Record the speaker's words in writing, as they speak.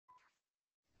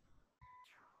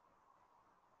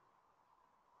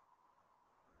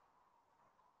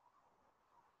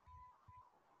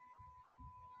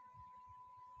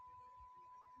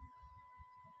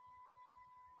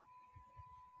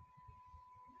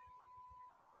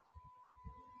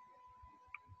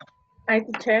Hi,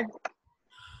 teacher.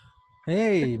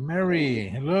 Hey, Mary.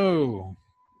 Hello.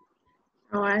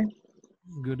 How are you?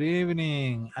 Good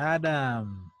evening,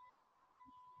 Adam.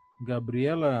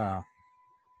 Gabriela.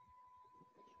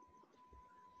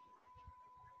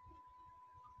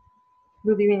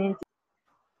 Good evening.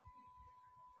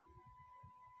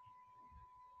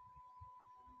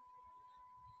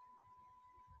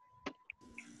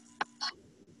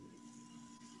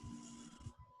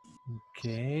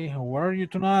 Okay, how are you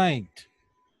tonight?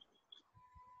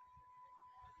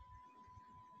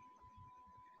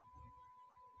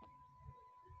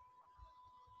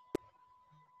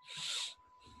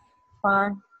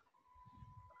 Fine.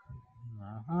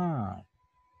 Ajá.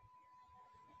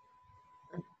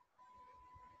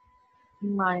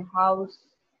 My house.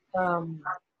 No,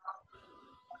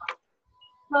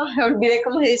 me olvidé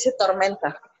cómo se dice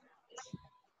tormenta.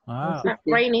 No Ah, sé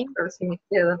qué. Raining. A ver si me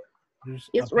quedo. there's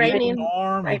a It's big raining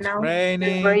storm. right It's now.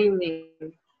 raining. Raining.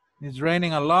 It's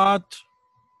raining a lot.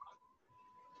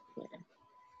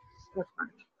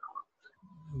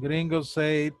 Gringos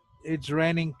say it's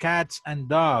raining cats and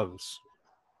dogs.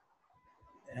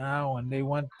 Yeah, when they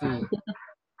want to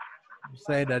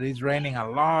say that it's raining a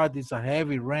lot, it's a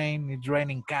heavy rain, it's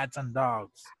raining cats and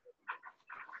dogs.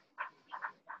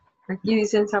 Aquí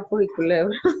dicen sapos y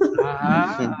culebras.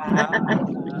 Ajá, ajá.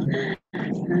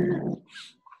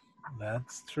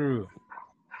 That's true.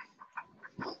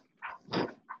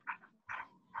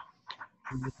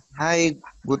 Hi,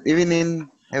 good evening,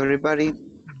 everybody.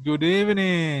 Good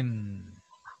evening.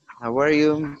 How are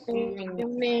you?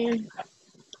 Evening.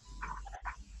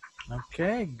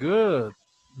 Okay, good.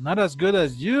 Not as good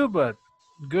as you, but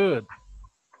good.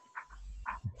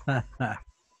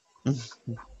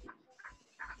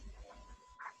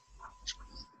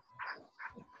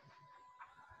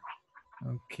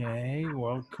 Okay,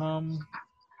 welcome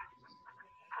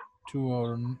to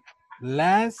our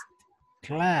last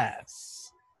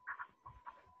class.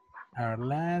 Our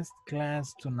last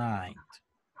class tonight.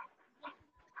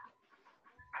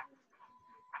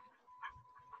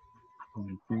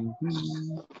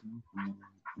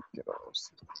 Quiero ver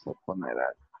si puedo poner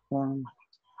acá.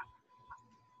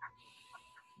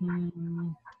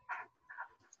 Hmm.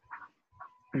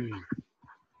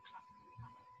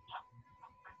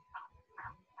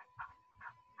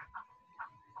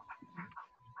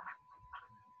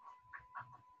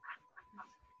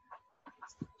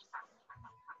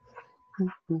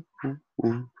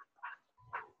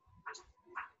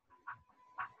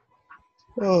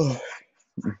 Oh,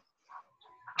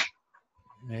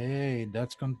 Hey,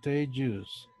 that's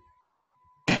contagious.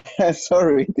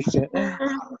 sorry, teacher.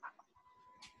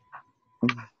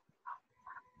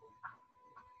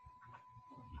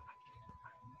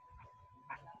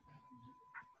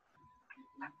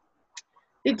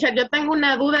 Teacher, yo tengo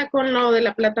una duda con lo de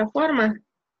la plataforma.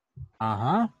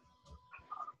 Ajá.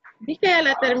 Vi que ya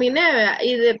la terminé, ¿verdad?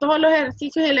 Y de todos los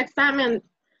ejercicios del examen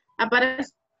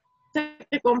aparece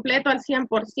completo al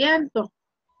 100%.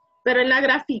 Pero en la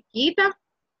grafiquita,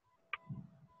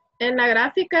 en la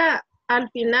gráfica, al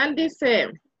final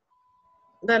dice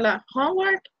de la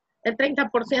homework, el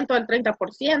 30% al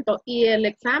 30%. Y el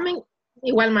examen,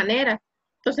 igual manera.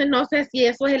 Entonces, no sé si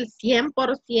eso es el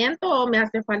 100% o me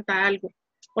hace falta algo.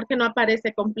 Porque no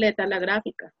aparece completa la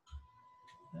gráfica.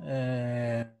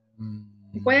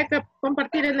 ¿Puede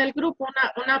compartir en el grupo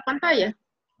una pantalla?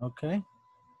 Ok.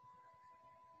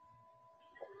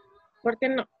 Porque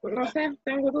no sé,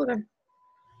 tengo dudas.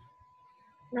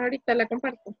 Ahorita la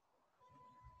comparto.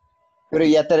 Pero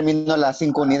ya terminó las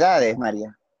 5 unidades,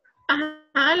 María.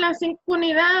 Ajá, las 5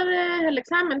 unidades, el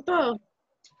examen, todo.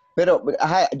 Pero,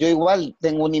 ajá, yo igual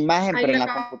tengo una imagen, Ahí pero en la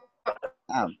la acabo. computadora.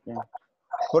 Ah, ok.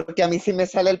 Porque a mí sí me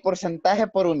sale el porcentaje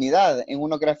por unidad en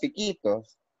unos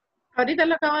grafiquitos. Ahorita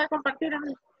lo acabo de compartir.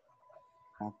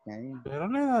 Ok. Pero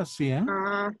le da 100.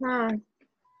 Ajá.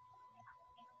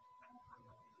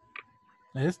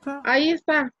 ¿Esta? Ahí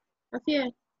está. Así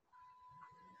es.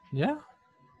 ¿Ya?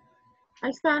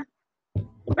 Ahí está.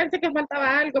 Yo pensé que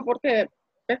faltaba algo porque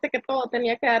pensé que todo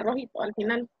tenía que dar rojito al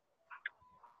final.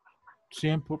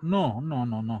 100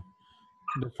 no.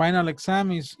 The final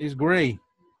exam is gray.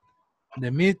 The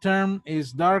midterm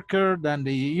is darker than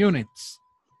the units.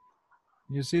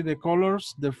 You see the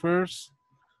colors?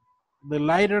 The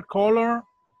lighter color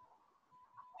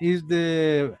is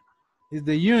the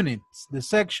units, the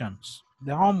sections,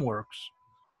 the homeworks,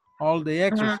 all the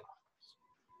exercises.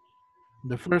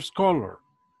 The first color.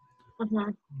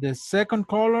 The second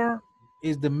color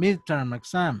is the midterm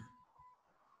exam.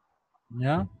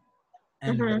 Yeah.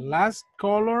 And the last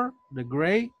color, the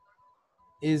gray,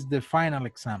 is the final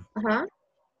exam.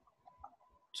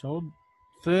 So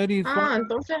 35,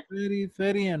 Entonces, 30,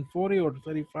 30, and 40 or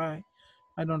 35.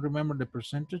 I don't remember the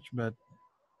percentage, but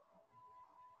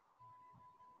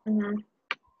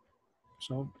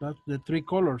so that's the three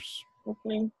colors.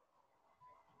 okay.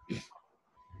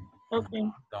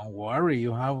 Okay. Don't worry,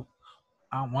 you have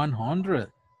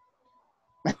 100.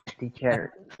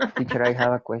 Teacher, I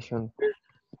have a question.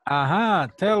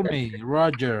 Tell me,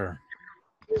 Roger.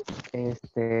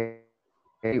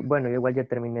 Bueno, yo igual ya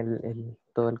terminé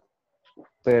todo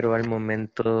pero al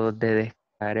momento de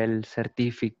descargar el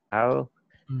certificado,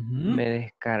 me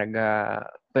descarga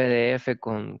PDF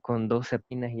con 12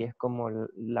 páginas y es como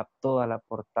toda la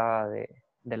portada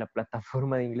de la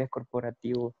plataforma de inglés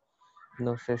corporativo.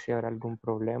 No sé si habrá algún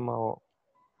problema o...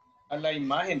 A la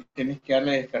imagen tienes que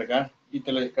darle a descargar y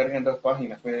te lo descarga en 2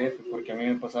 páginas PDF, porque a mí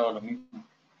me pasaba lo mismo.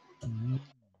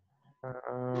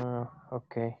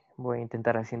 Ok, voy a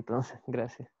intentar así entonces,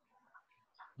 gracias.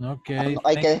 Okay.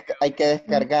 Hay que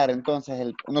descargar,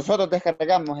 entonces, nosotros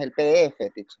descargamos el PDF,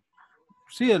 teacher.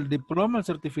 Sí, el diploma, el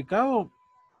certificado,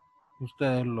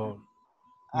 ustedes lo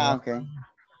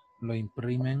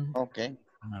imprimen. Ok.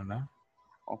 ¿Verdad?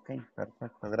 Ok,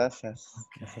 perfecto, gracias.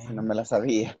 Okay. Eso sí no me la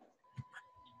sabía.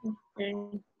 Okay.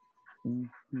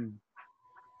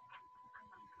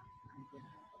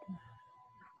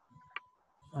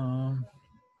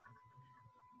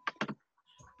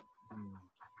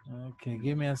 Okay,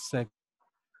 give me a sec.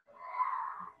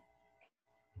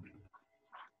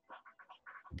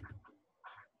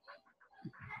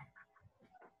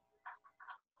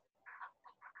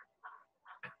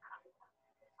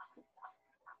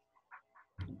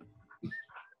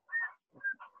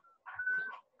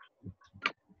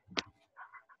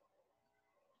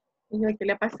 ¿Y qué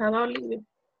le ha pasado a Olimpia?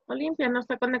 Olimpia no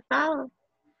está conectado.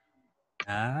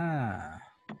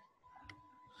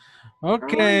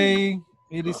 Okay,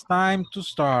 it is time to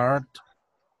start.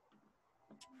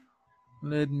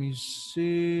 Let me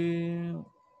see.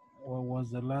 What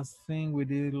was the last thing we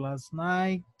did last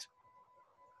night?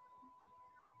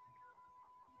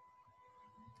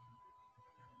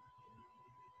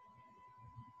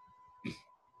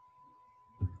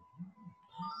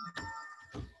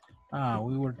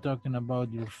 We were talking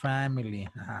about your family.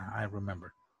 I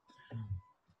remember.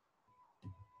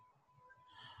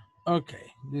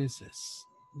 Okay, this is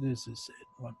it.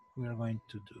 What we are going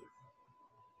to do.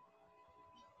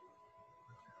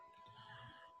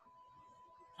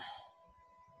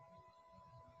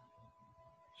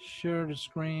 Share the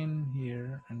screen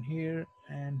here and here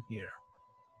and here.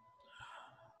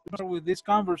 With this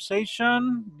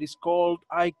conversation, this called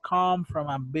I come from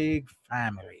a big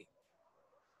family.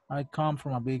 I come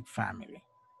from a big family.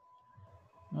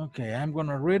 Okay, I'm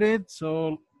gonna read it,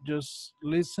 so just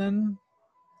listen.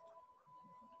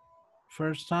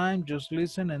 First time, just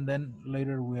listen, and then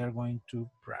later we are going to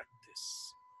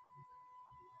practice.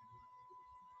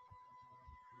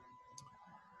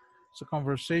 It's a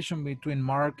conversation between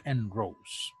Mark and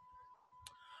Rose.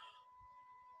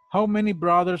 How many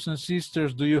brothers and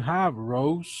sisters do you have,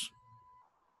 Rose?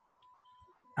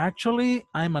 Actually,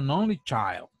 I'm an only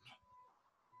child.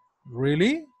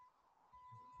 Really?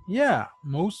 Yeah,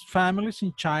 most families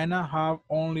in China have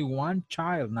only one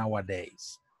child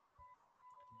nowadays.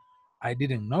 I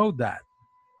didn't know that.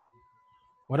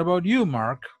 What about you,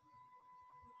 Mark?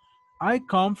 I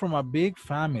come from a big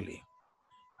family.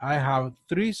 I have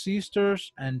 3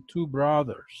 sisters and 2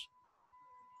 brothers.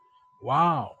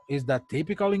 Wow, is that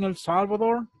typical in El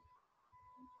Salvador?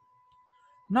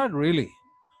 Not really.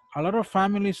 A lot of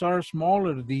families are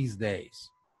smaller these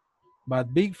days.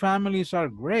 But big families are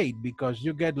great because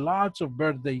you get lots of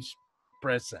birthday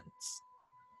presents.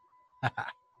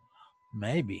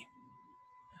 Maybe.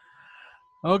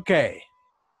 Okay,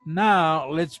 now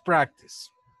let's practice.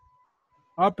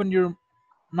 Open your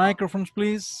microphones,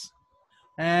 please,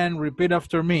 and repeat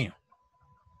after me.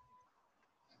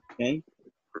 Okay.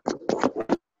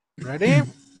 Ready?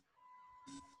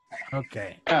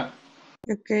 Okay.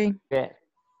 Okay.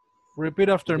 Repeat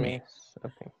after me. Yes,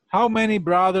 okay. How many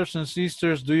brothers and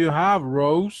sisters do you have,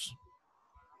 Rose?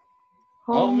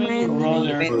 How many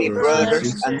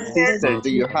brothers and sisters do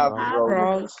you have,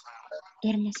 Rose?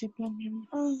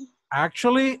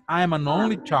 Actually, I'm an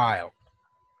only child.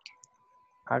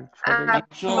 Actually,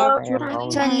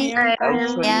 I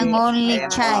am only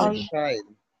child.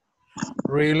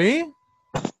 Really?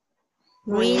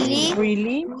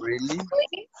 Really?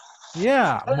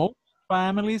 Yeah, most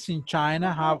families in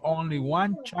China have only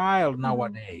one child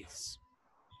nowadays.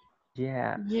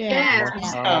 Yeah. Yes.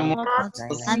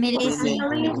 Families in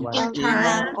China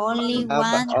have only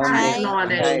one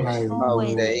child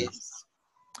nowadays.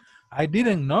 I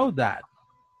didn't know that.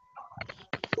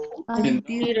 Didn't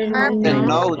Didn't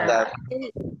know that. that.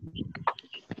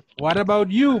 What about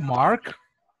you, Mark?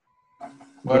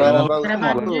 What What about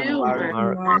about What you, about you,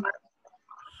 Mark? Mark?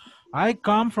 I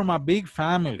come from a big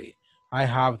family. I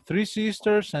have 3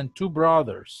 sisters and 2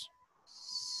 brothers.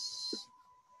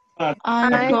 I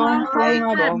come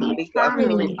from a big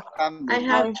family. I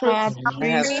have two I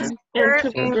have sisters and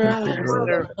two And brothers.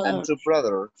 sisters and 2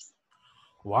 brothers.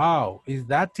 Wow, is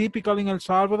that typical in El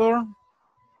Salvador?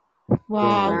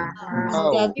 Wow.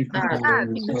 Oh, Salvador.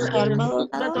 Salvador.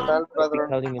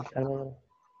 typical in El Salvador.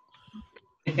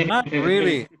 Not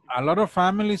really. A lot of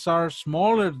families are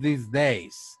smaller these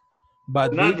days.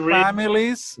 But Not big really.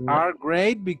 families are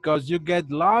great because you get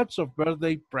lots of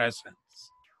birthday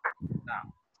presents.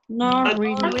 Not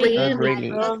really. Not really.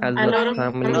 A A lot lot of of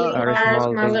families families are are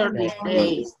small these smaller days.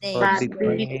 these days. But But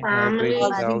big big families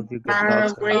are great families because you get are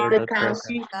lots of great birthday because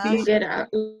presents. you get a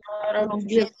lot of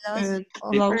gifts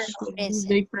lots of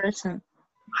birthday presents.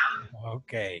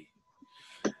 Okay.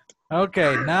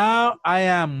 Okay, now I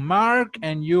am Mark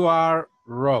and you are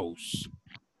Rose.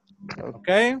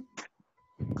 Okay?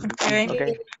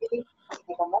 Okay.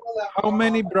 How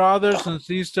many brothers and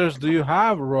sisters do you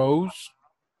have, Rose?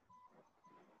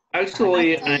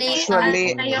 Actually,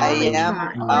 Actually, I am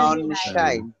on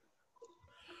child.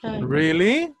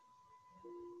 Really?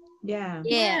 Yeah.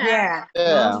 Yeah.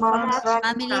 Yeah. Most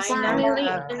families in China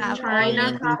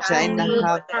In China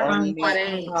have only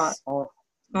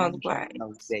Not white.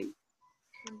 no day.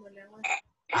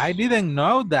 I didn't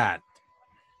know that.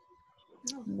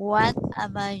 What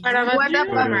about What you?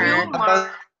 about you,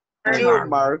 Mark? About you,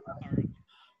 Mark?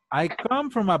 I come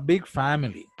from a big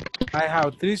family. I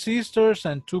have 3 sisters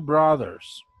and 2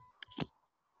 brothers.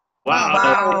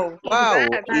 wow. Wow. Is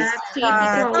That's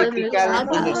typical in typical in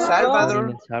El In Salvador?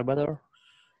 El Salvador.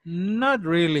 Not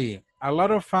really. A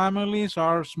lot of families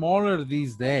are smaller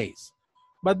these days.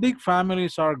 But big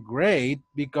families are great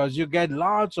because you get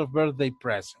lots of birthday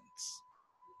presents.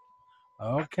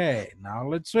 Okay, now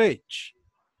let's switch.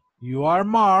 You are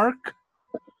Mark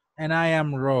and I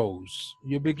am Rose.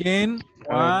 You begin.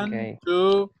 1, Okay.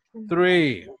 2,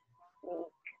 3.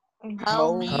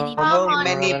 How many How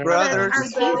many brothers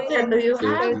sister do you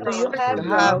have? you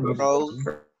have, Rose?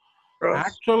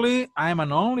 Actually, I'm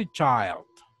an only child.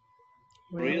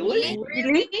 Really?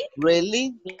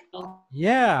 Really?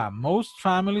 Yeah, most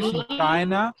families in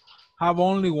China have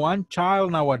only 1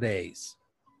 child nowadays.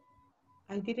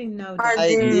 I didn't know that. I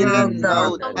didn't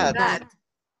know that? that.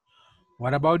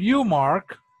 What about you,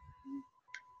 Mark?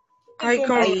 I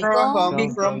come Come from a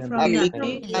big family.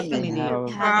 family. I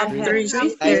have three I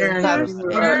sisters have and two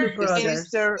 3 brothers.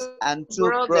 sisters and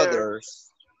 2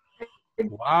 brothers.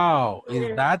 Wow,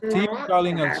 is that typical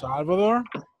in El Salvador?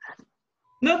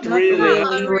 Not Not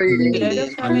really. really. A lot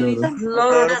of families Are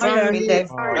Smaller families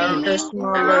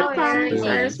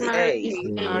are these smaller days.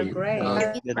 these are days. great.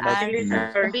 Get lots of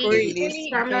Big Families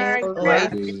families are great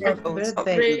Lots of because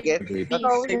birthday. you get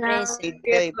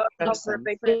lots of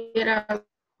birthday presents.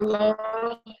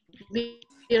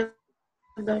 get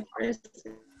a lot of presents.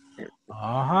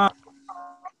 Uh-huh.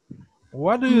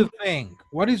 What do you think?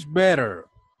 What is better?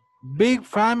 Big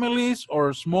families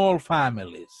or small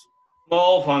families?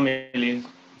 Small families.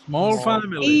 Small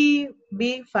families.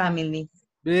 Big family.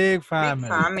 Big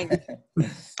family.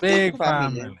 Big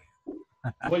Family. family.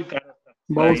 Muy caro.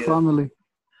 Both family.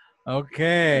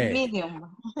 Okay. Medium.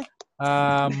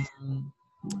 Um,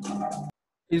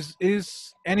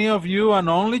 is any of you an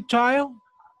only child?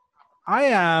 I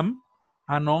am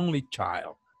an only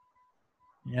child.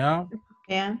 Yeah.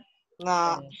 Yeah.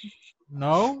 No.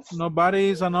 No? Nobody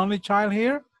is an only child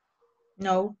here?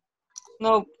 No.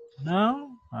 No. No?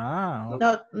 Ah,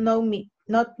 No me.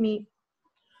 Not me.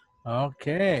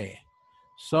 okay.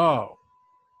 So,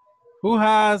 who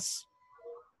has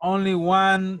only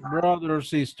 1 brother or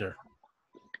sister?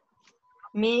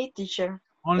 Me, teacher.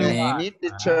 Only one. Me,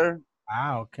 teacher.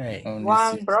 Okay.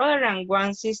 One brother and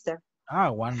one sister.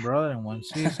 1 brother and 1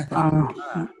 sister.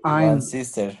 I'm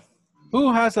sister.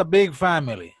 Who has a big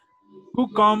family? Who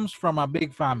comes from a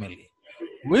big family?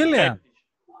 William.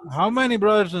 How many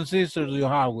brothers and sisters do you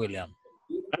have, William?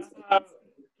 I have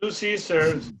 2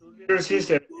 sisters, 2 little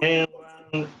sisters, and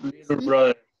 1 little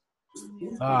brother.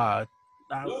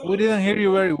 We didn't hear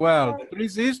you very well. 3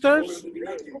 sisters?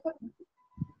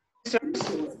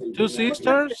 2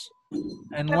 sisters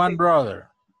and 1 brother.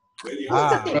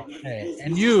 Okay.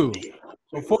 And you?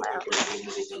 So 4.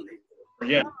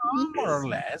 Yeah. More or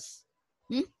less.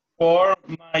 4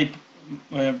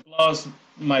 plus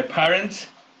my parents,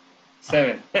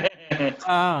 7. Okay.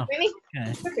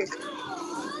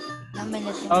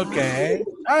 Dámele Okay.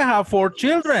 I have 4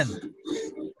 children.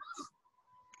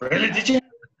 Really, teacher?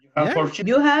 You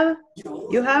Yeah.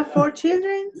 You have 4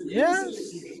 children? Yes,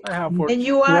 I have 4 And children.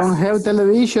 you I don't are have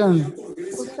television.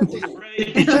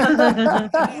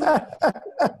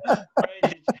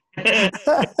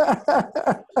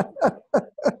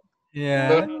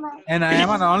 Yeah, and I am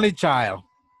an only child.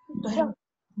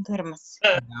 Duermas.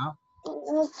 Yeah,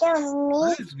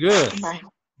 that is good.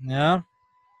 Yeah.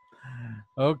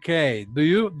 Okay. Do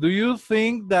you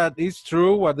think that it's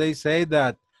true what they say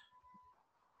that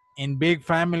in big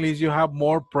families you have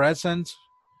more presents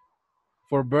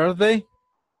for birthday?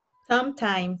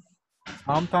 sometimes.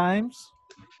 Sometimes.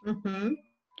 Mhm.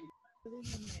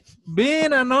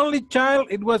 Being an only child,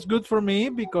 it was good for me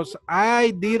because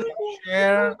I didn't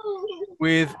share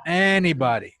with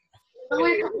anybody.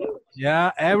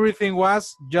 Yeah, everything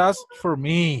was just for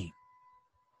me.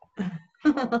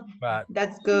 But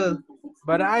That's good.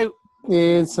 I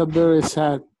It's a very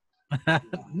sad.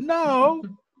 no,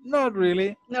 not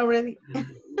really. No, really.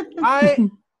 I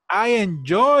I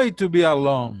enjoy to be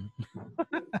alone.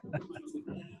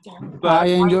 I But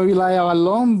enjoy life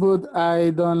alone, but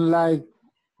I don't like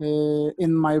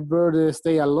in my birthday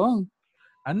stay alone.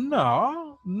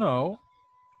 no.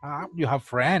 You have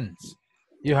friends.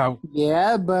 You have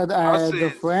Yeah, but the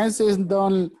cousins. friends is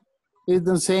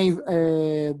the same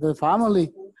the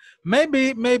family.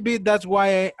 Maybe that's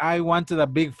why I wanted a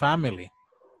big family.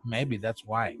 Maybe that's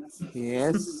why.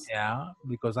 Yes. Yeah,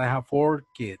 because I have 4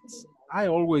 kids. I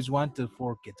always wanted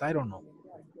 4 kids. I don't know.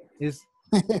 It's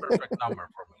perfect number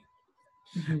for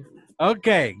me.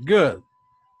 Okay, good.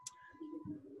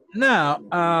 Now,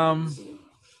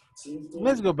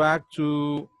 let's go back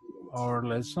to our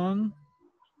lesson.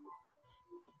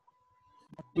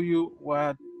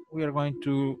 What we are going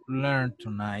to learn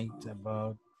tonight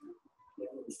about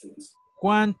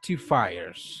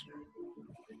quantifiers.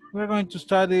 We're going to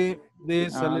study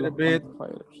this a little Los bit.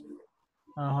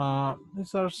 quantifiers.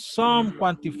 These are some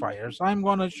quantifiers. I'm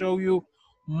going to show you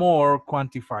more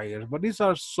quantifiers, but these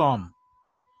are some.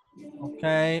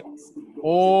 Okay,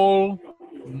 all,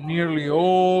 nearly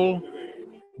all,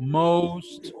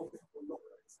 most,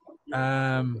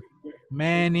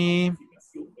 many,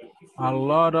 a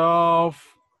lot of,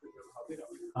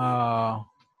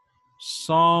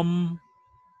 some,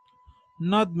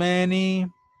 not many,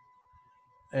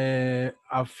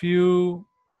 a few,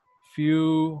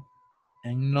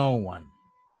 and no one.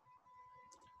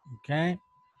 Okay,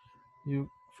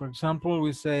 for example,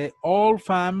 we say all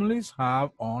families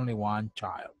have only one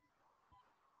child.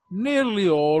 Nearly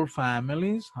all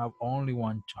families have only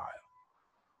one child.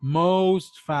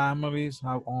 Most families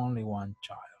have only one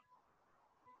child.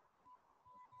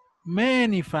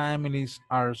 Many families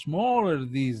are smaller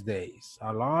these days.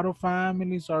 A lot of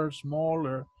families are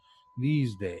smaller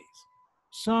these days.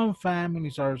 Some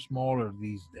families are smaller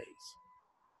these days.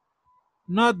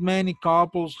 Not many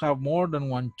couples have more than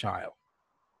one child.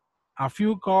 A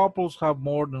few couples have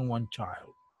more than one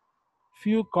child.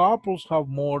 Few couples have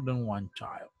more than one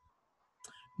child.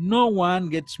 No one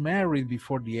gets married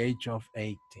before the age of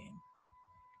 18.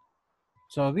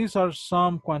 So these are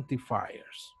some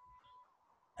quantifiers.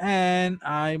 And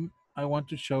I want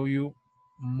to show you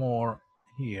more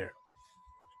here.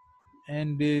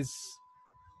 And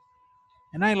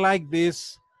I like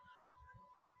this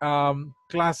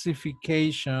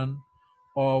classification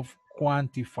of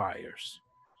quantifiers.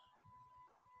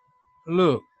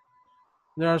 Look,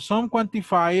 there are some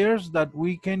quantifiers that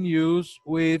we can use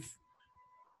with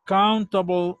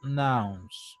countable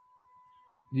nouns.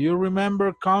 Do you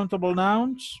remember countable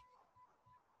nouns?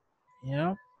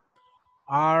 Yeah.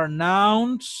 Are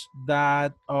nouns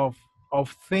that of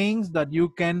things that you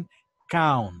can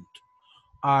count.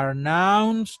 Are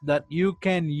nouns that you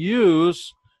can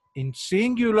use in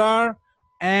singular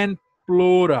and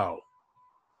plural.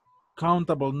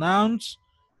 Countable nouns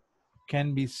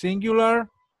can be singular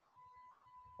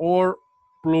or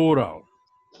plural.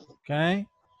 Okay?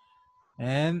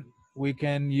 And we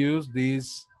can use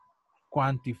these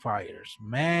quantifiers.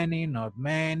 Many, not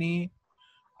many,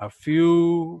 a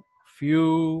few,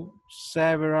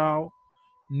 several,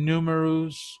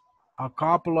 numerous, a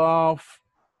couple of,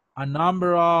 a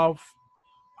number of,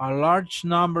 a large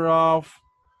number of,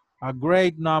 a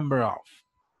great number of.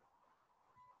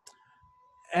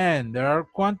 And there are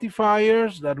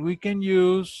quantifiers that we can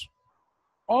use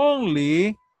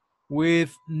only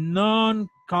with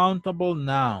non-countable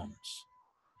nouns.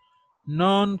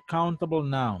 Non-countable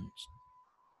nouns.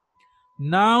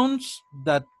 Nouns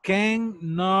that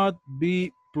cannot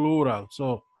be plural.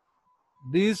 So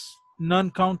these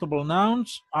non-countable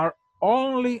nouns are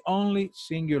only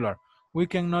singular. We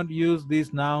cannot use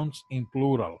these nouns in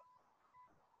plural.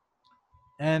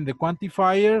 And the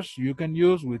quantifiers you can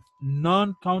use with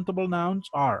non-countable nouns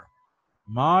are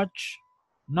much,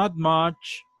 not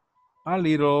much, a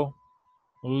little,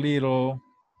 little,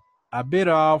 a bit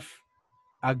of,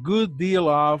 a good deal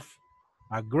of,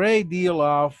 a great deal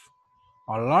of,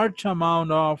 a large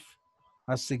amount of,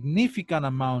 a significant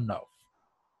amount of.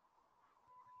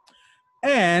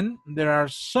 And there are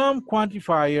some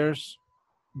quantifiers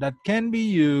that can be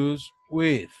used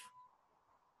with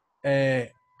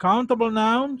countable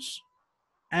nouns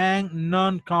and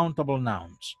non-countable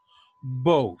nouns,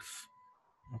 both,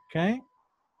 okay?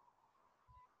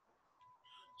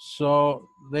 So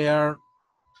they are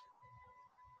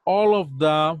all of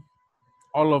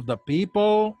the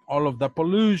people, all of the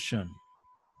pollution,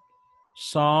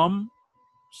 some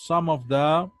of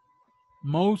the,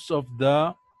 most of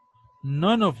the,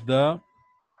 none of the,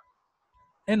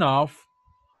 enough,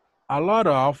 a lot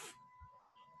of,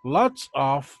 lots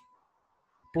of,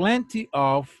 plenty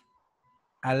of,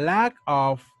 a lack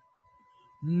of,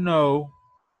 no,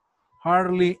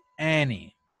 hardly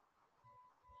any.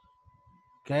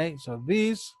 Okay, so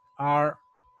these are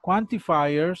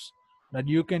quantifiers that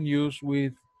you can use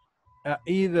with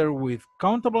either with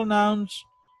countable nouns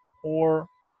or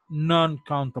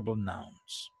non-countable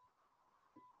nouns.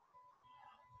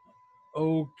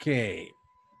 Okay.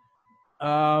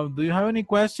 Do you have any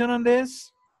question on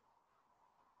this?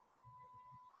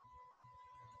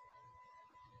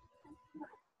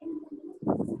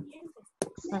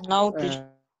 No, teacher.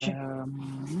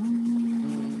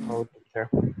 No, teacher.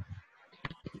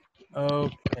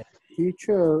 Okay.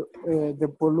 Teacher, the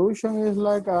pollution is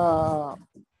like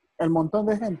el montón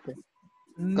de gente.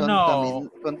 No.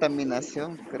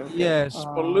 Contaminación, creo que. Yes,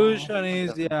 pollution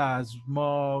is, yeah,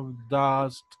 smoke,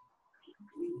 dust.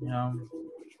 Yeah,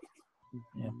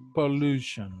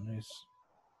 pollution is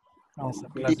a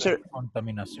clase Teacher, de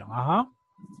contaminación. Ajá.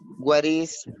 what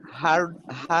is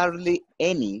hardly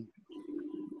any?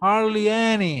 Hardly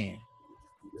any.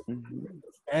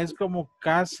 Es como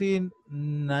casi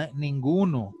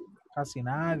ninguno, casi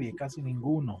nadie, casi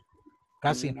ninguno,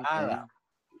 casi nada.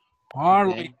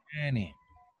 Hardly any.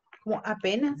 Como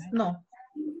apenas, no.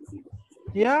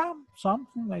 Yeah,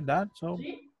 something like that. So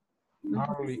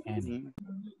hardly any.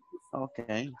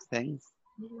 Okay, thanks.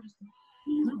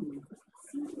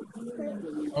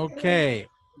 Okay.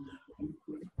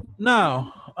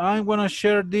 Now I'm gonna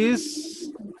share this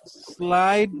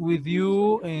slide with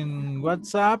you in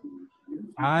WhatsApp.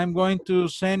 I'm going to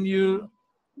send you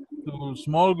to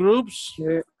small groups.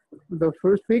 The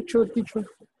first picture, teacher.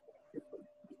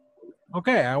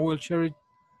 Okay, I will share it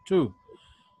too.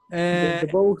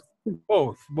 Both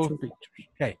pictures.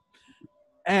 Okay.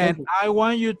 And I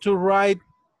want you to write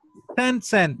 10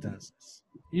 sentences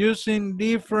using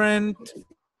different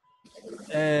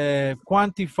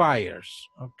quantifiers,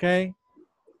 okay?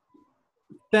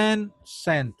 10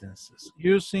 sentences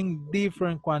using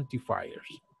different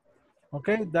quantifiers.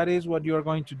 Okay, that is what you are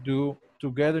going to do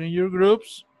together in your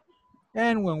groups.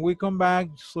 And when we come back,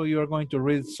 so you are going to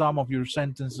read some of your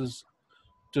sentences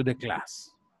to the class.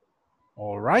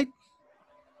 All right?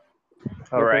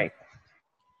 All right.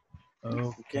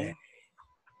 Okay.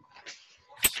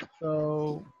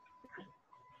 So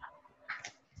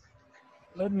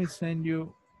let me send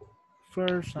you,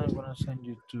 first I'm gonna send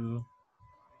you to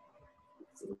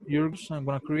your groups. I'm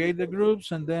gonna create the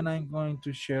groups and then I'm going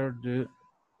to share the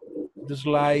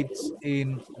slides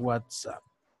in WhatsApp.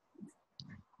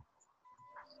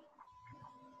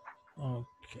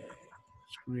 Okay,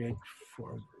 let's create 4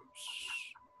 groups.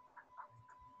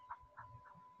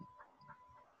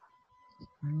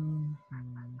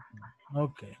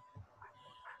 Okay.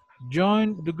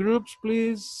 Join the groups,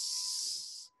 please.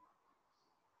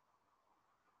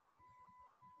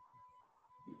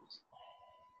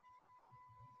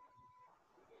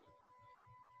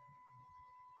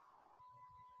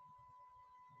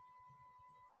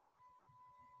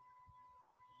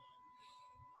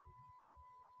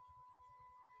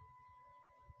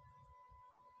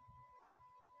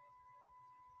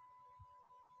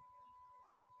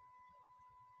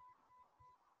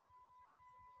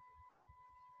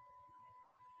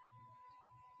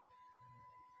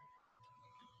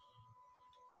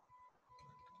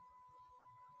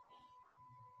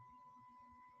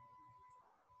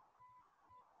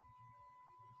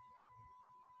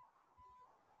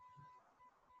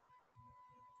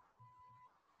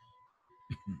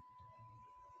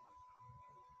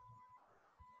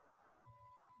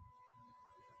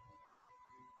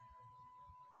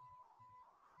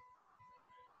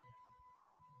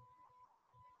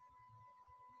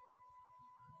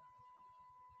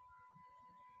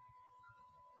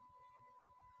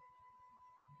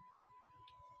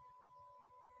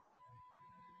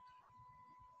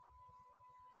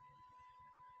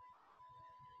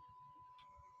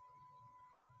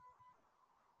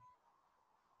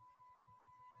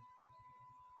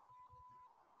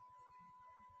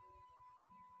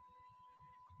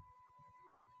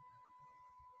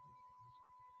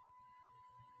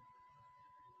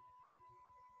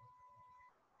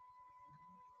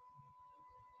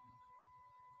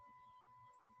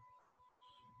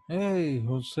 Hey,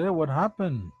 Jose, what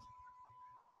happened?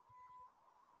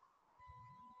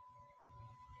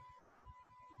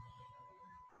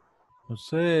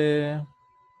 Jose.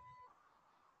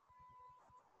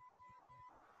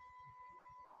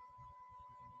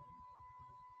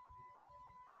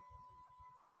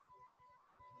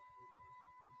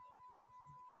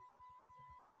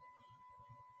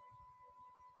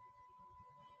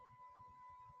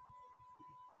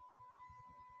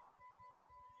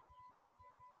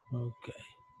 Okay.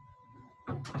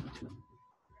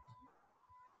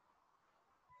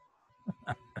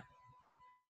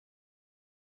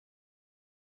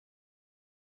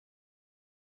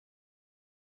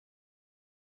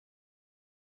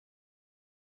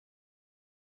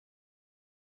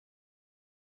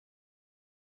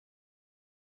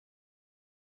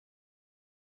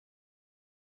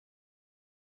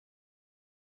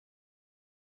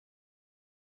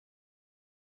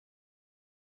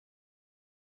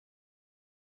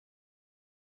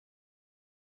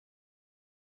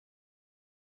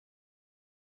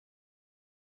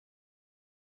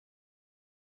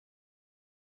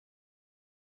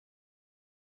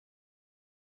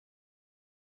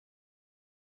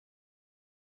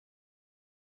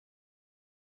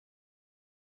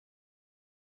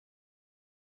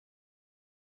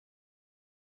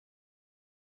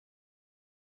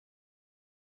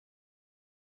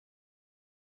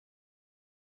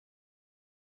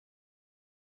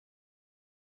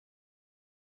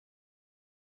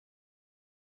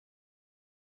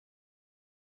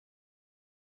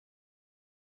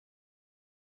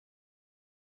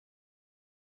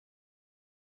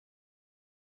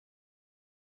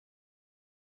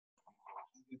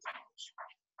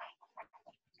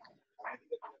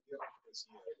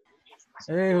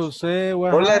 Hey, Jose,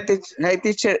 what Hola, happened? hi,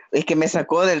 teacher. Es que me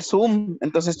sacó del Zoom,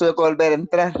 entonces tuve que volver a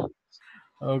entrar.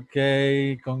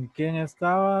 Okay, ¿con quién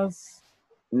estabas?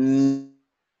 Ni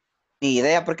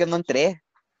idea por qué no entré.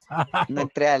 No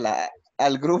entré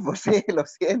al grupo, sí, lo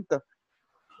siento.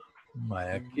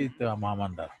 Vaya, aquí te vamos a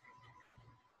mandar.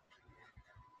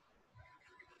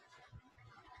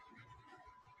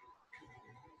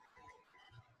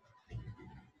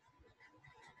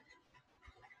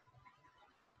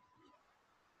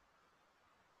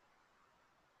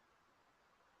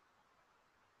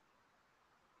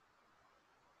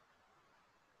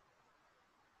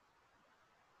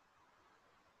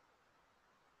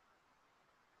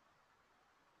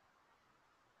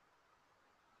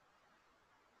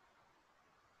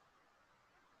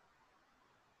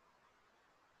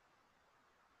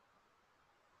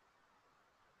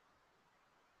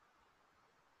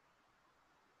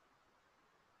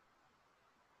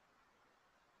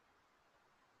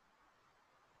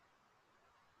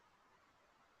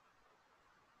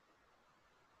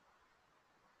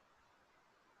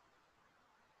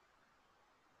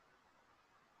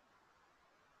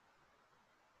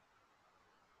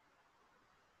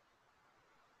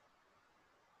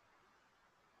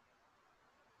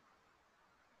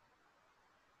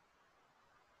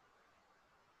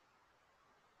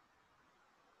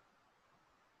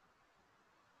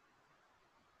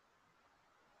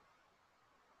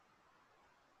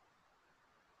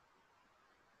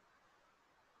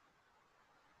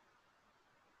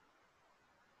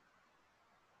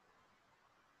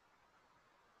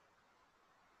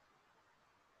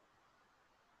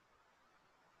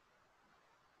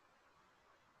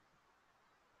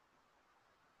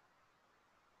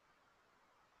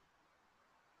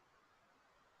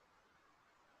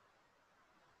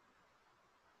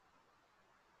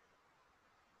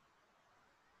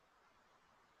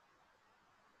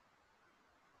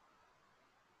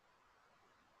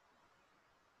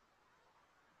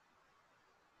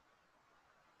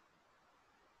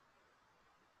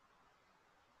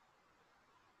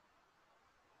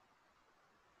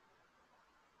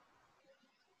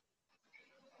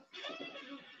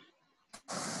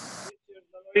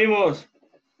 Vimos.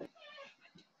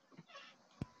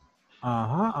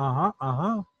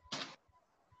 Ajá.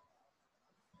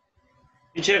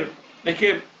 Teacher, es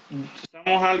que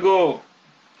estamos algo,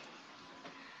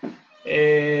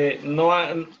 no,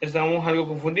 estamos algo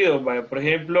confundidos. Vaya. Por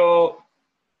ejemplo,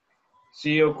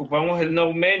 si ocupamos el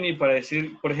no many para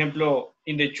decir, por ejemplo,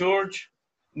 in the church,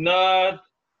 not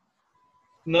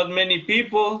many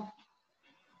people,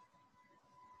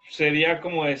 sería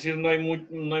como decir no hay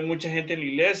mucha gente en la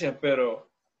iglesia, pero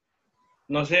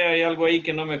no sé, hay algo ahí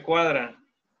que no me cuadra.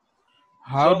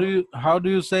 How do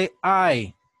you say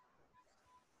I?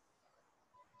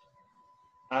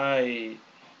 Ay,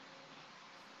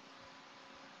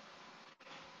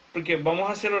 porque vamos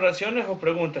a hacer oraciones o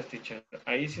preguntas, teacher.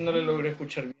 Ahí sí no le logré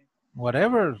escuchar bien.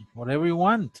 whatever you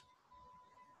want.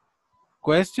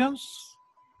 Questions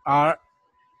are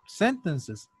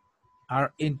sentences,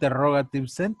 are interrogative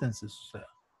sentences. O sea,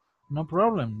 no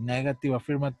problem. Negative,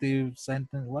 affirmative,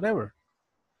 sentence, whatever.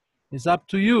 It's up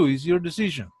to you. It's your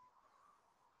decision.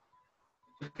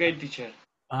 Okay, teacher.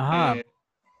 Ajá.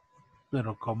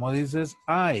 Pero como dices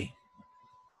I?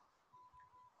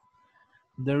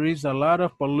 There is a lot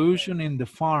of pollution in the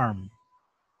farm.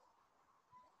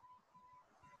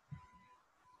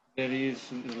 There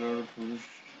is a lot of pollution.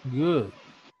 Good.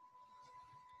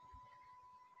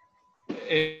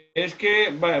 Es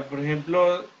que, vaya, por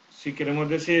ejemplo, si queremos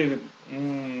decir,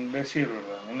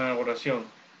 ¿verdad? Una oración.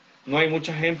 No hay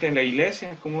mucha gente en la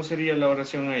iglesia. ¿Cómo sería la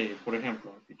oración ahí, por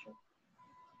ejemplo, teacher?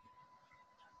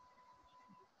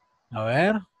 A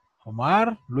ver,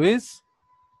 Omar, Luis.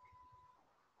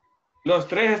 Los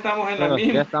tres estamos en la Los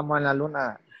misma. tres estamos en la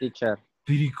luna, teacher.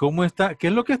 Pero ¿y cómo está? ¿Qué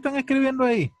es lo que están escribiendo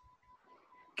ahí?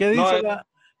 ¿Qué dice, No,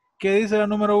 ¿qué dice la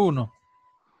número 1?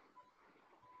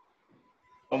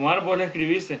 Omar, vos la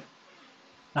escribiste.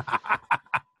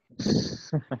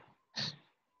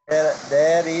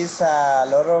 There is a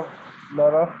lot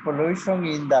of pollution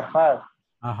in the park.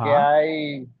 Ajá. Que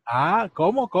hay. Ah,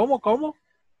 ¿cómo?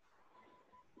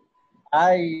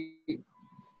 Hay.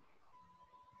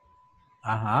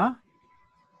 Ajá.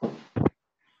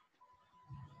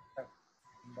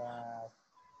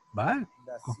 Vale.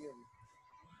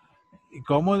 ¿Y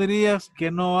cómo dirías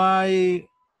que no hay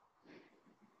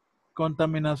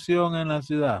contaminación en la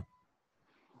ciudad?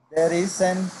 There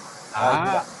isn't.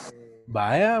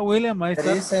 Vaya, William, ahí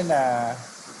There está.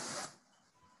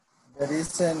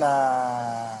 isn't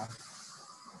a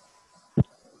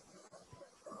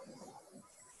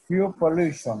fuel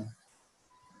pollution.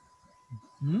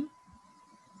 ¿Mm?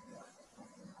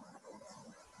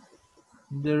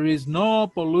 There is no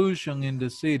pollution in the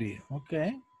city.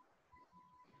 Okay.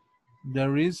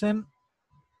 There isn't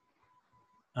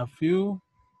a few.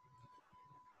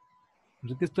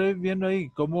 Es que estoy viendo ahí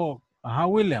cómo. Ajá,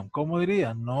 William, ¿cómo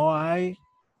diría? No hay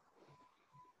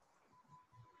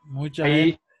mucha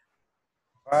gente.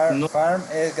 Farm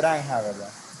es granja,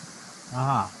 ¿verdad?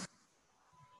 Ajá.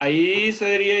 Ahí se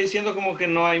diría diciendo como que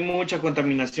no hay mucha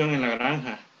contaminación en la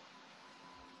granja.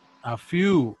 A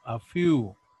few.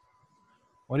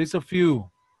 What is a few?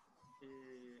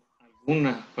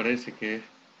 Alguna parece que es.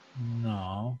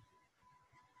 No.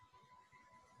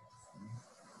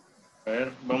 A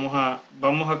ver,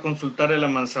 vamos a consultar el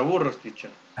amansaburros,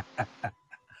 teacher.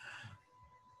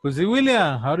 Pues sí,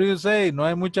 William, how do you say? No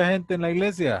hay mucha gente en la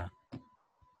iglesia.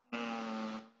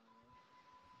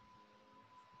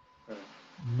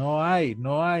 No hay.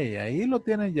 Ahí lo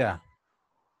tienen ya.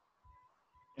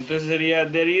 Entonces sería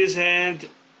there isn't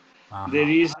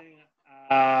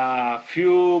a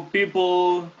few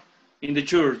people in the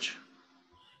church.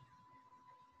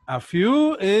 A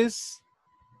few is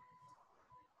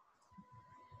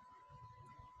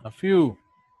a few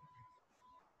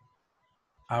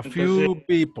Entonces,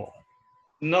 people.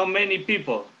 No many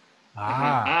people.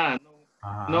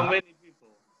 No many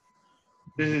people.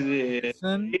 This is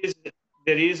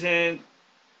there isn't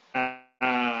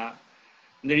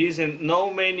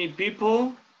no many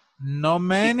people. No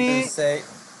many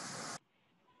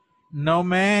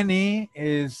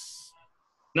is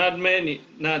not many,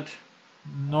 not.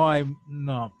 No hay,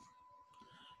 no.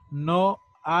 No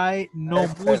hay, no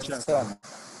muchas.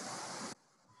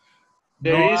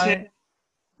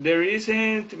 There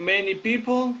isn't many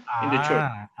people in the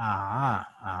church.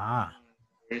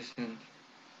 There isn't.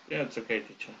 Yeah, it's okay,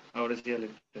 teacher. Ahora sí.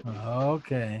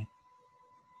 Okay.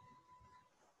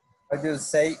 How do you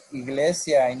say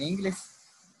iglesia in English?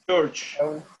 Church.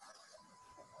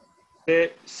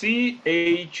 The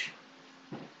C-H-U-R.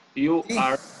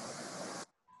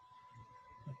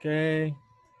 Okay.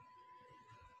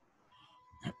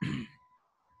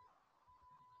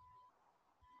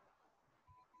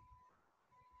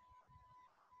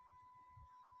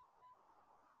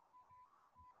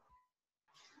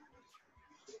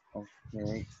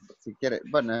 Okay. Si quiere,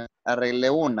 bueno, arreglé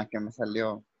una que me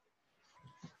salió.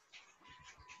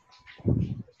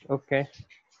 Ok.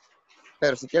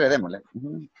 Pero si quiere, démosle.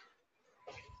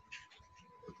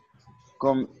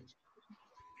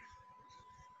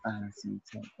 Sí.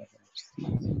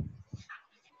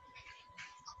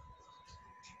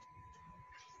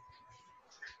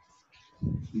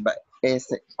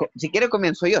 Si quiere,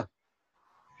 comienzo yo.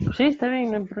 Sí, está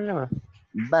bien, no hay problema.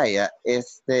 Vaya,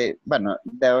 bueno,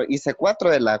 hice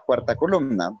 4 de la cuarta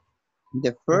columna.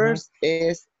 The first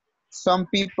is some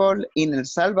people in El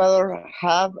Salvador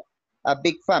have a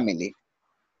big family.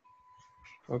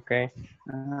 Okay.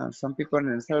 Some people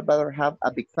in El Salvador have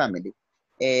a big family.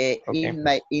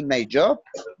 In my job,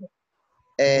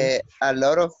 a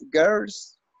lot of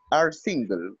girls are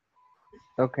single.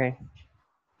 Okay.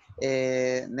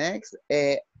 Next,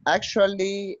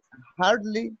 actually,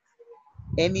 hardly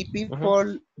any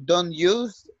people don't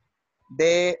use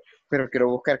the, pero quiero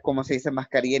buscar cómo se dice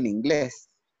mascarilla en inglés.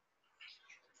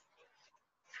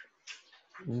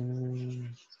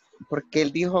 Porque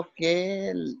él dijo que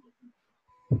el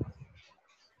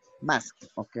mask,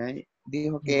 ok.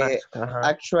 Dijo que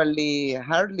actually,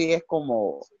 hardly es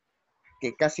como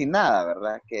que casi nada,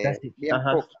 ¿verdad? Que Casi, bien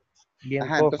poco. Bien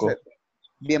poco. Entonces,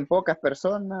 bien pocas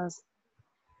personas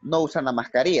no usan la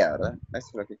mascarilla, ¿verdad? Eso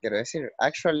es lo que quiero decir.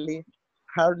 Actually,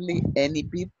 hardly any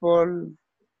people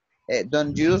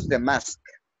don't use the mask.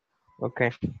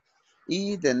 Okay.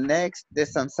 Y the next, the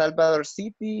San Salvador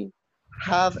City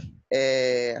have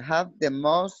the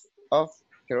most of,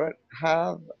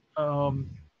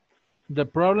 the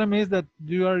problem is that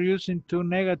you are using two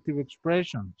negative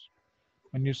expressions.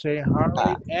 When you say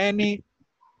hardly any.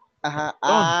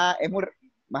 Es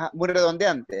muy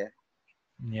redondeante.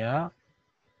 Yeah.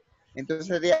 Entonces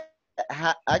sería,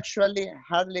 actually,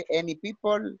 hardly any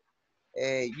people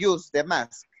use the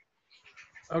mask.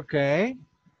 Okay.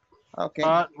 Okay.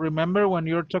 But remember when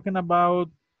you're talking about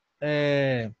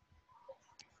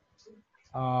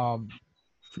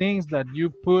things that you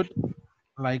put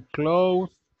like clothes,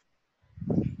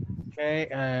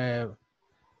 okay,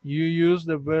 you use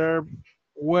the verb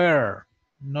wear,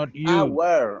 not use.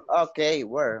 Wear, okay,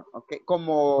 wear, okay,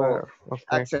 como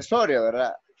accesorio,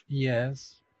 ¿verdad?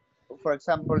 Yes. For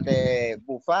example, the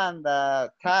bufanda,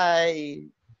 tie.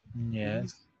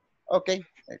 Yes. Okay,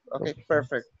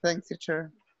 perfect. Thanks,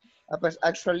 teacher. But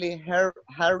actually,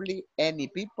 hardly any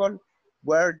people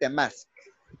wear the mask.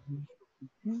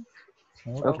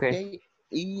 Okay.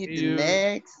 Y the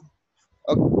next.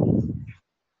 Okay.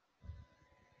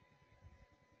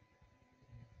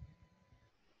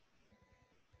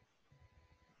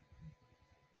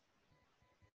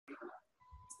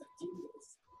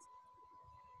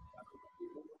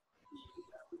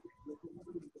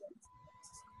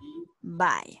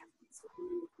 Vaya.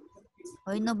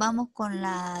 Hoy nos vamos con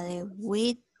la de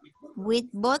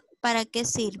Witbot. ¿Para qué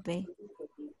sirve?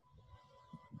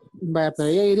 Vaya, pero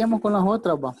ya iríamos con las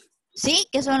otras, va. Sí,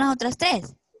 ¿qué son las otras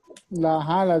tres?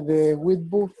 La de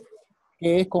Witbot,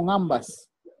 que es con ambas.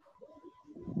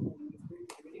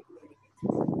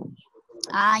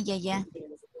 Ah, ya.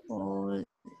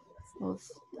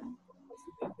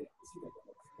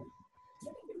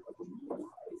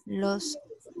 Los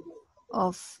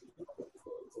of.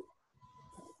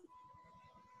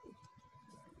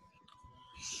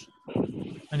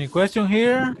 Any question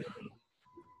here?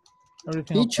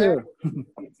 Everything Teacher.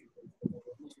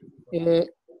 Okay?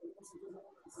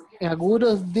 A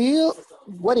good deal,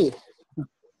 what is?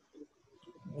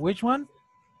 Which one?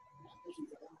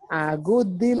 A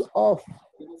good deal of.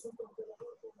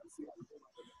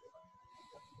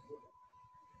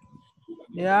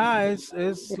 Yeah,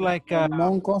 it's like a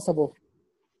non-constable.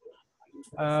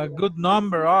 A good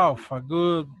number of, a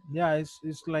good, yeah,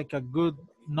 it's like a good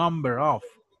number of,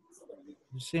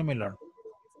 similar.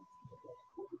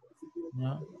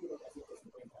 Yeah.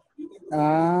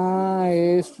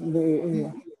 Es the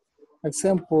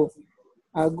example,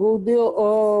 a good deal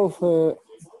of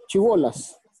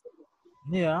chibolas.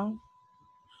 Yeah.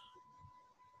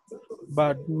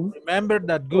 But remember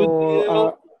that good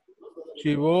deal,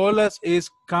 chibolas is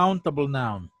countable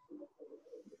noun.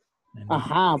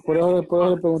 Ajá, por eso le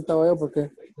preguntaba yo,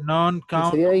 porque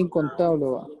non-countable. sería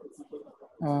incontable.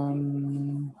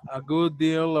 A good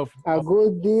deal of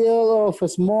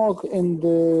smoke in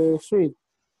the street.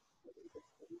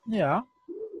 Yeah.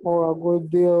 Or a good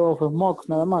deal of smoke,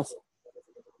 nada más.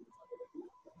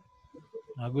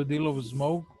 A good deal of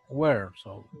smoke where?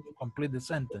 So complete the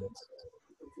sentence.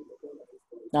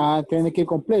 Tiene que ir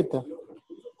completa.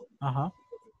 Ajá.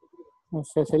 O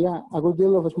sea, sería a good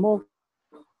deal of smoke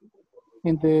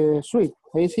in the street.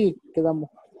 Ahí sí quedamos.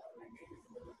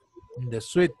 In the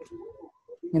street.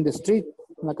 In the street,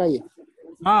 en la calle.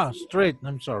 Street,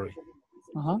 I'm sorry.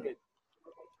 Ajá.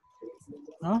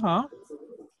 Ajá.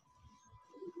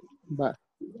 Va.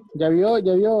 Ya vio,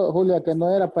 Julia, que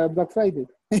no era para el Black Friday.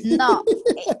 No.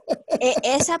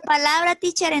 Esa palabra,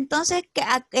 teacher, entonces,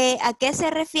 ¿a qué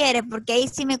se refiere? Porque ahí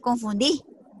sí me confundí.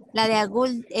 La de a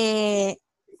good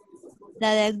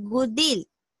deal.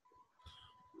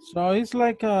 So it's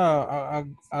like a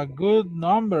good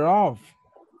number of.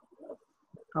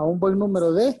 A un buen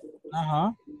número de.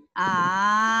 Ajá.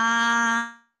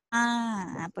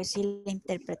 Pues sí, la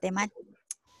interpreté mal.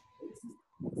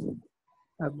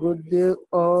 A good deal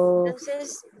of.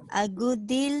 Entonces, a good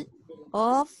deal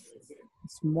of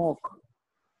smoke.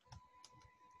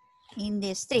 In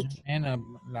the street. And a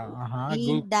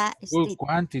In the good street.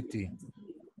 quantity.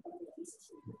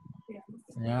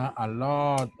 Yeah, a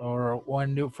lot. Or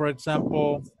when you, for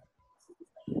example,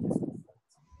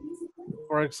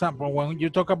 when you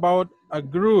talk about a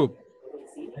group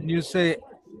and you say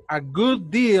a good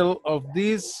deal of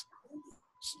these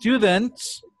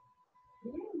students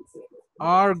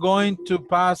are going to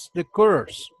pass the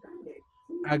course.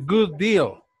 A good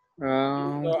deal.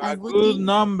 So a good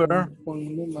number,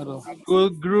 a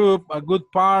good group, a good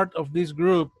part of this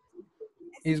group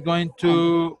is going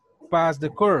to pass the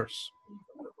course.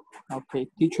 Okay,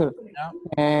 teacher.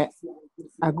 Yeah.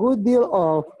 A good deal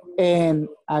of and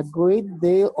a great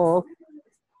deal of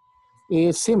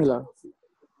is similar.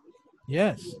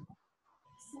 Yes.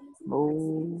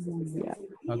 Oh, yeah.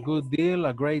 A good deal,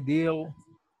 a great deal.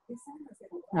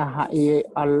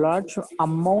 A large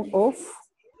amount of.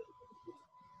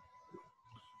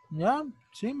 Yeah,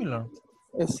 similar.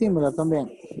 Es similar también.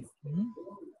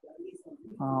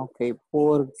 Ok,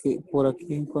 porque por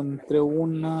aquí encontré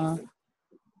una.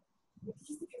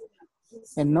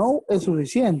 El no es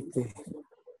suficiente.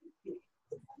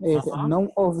 Es none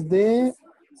of the.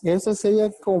 Esa sería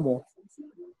como.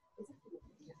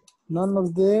 None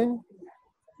of the.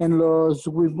 En los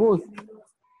with both.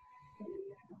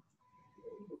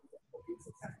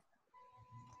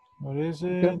 What is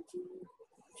it?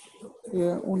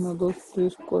 1, 2,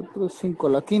 3, 4, 5.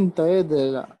 La quinta es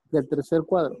del tercer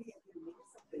cuadro.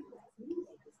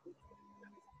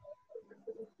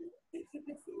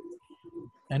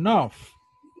 Enough.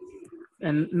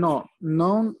 And no,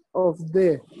 none of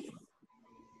the.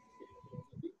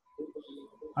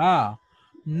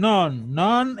 None.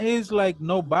 None is like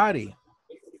nobody.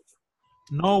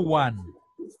 No one.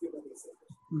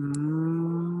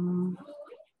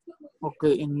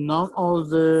 Okay, none of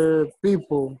the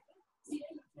people.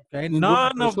 Okay,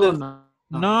 none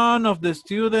of the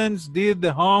students did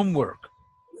the homework.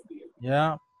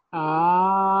 Yeah.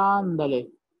 Ándale.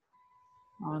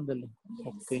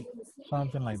 Okay.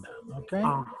 Something like that.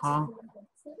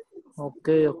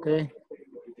 Okay. Okay.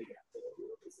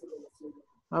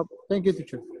 Thank you,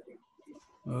 teacher.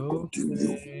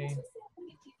 Okay.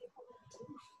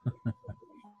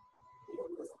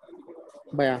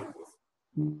 Vaya.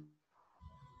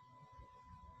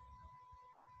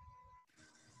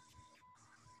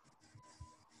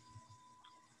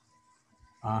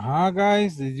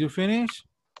 Guys, did you finish?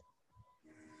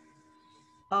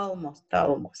 Almost.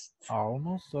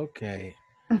 Almost, okay.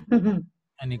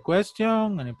 Any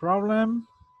question, any problem?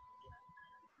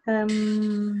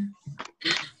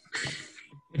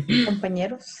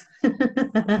 Compañeros.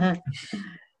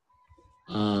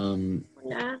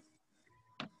 Hola.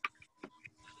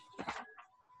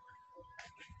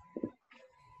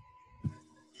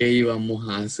 ¿Qué íbamos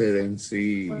a hacer en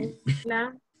sí?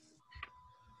 Hola.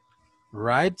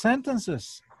 Write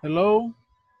sentences. Hello,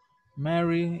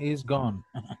 Mary is gone.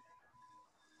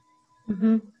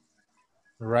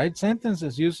 Write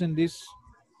sentences using this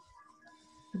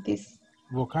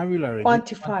vocabulary.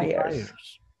 Quantifiers.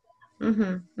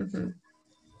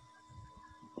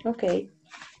 Okay.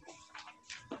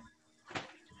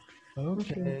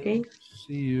 Okay.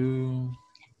 See you.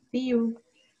 See you.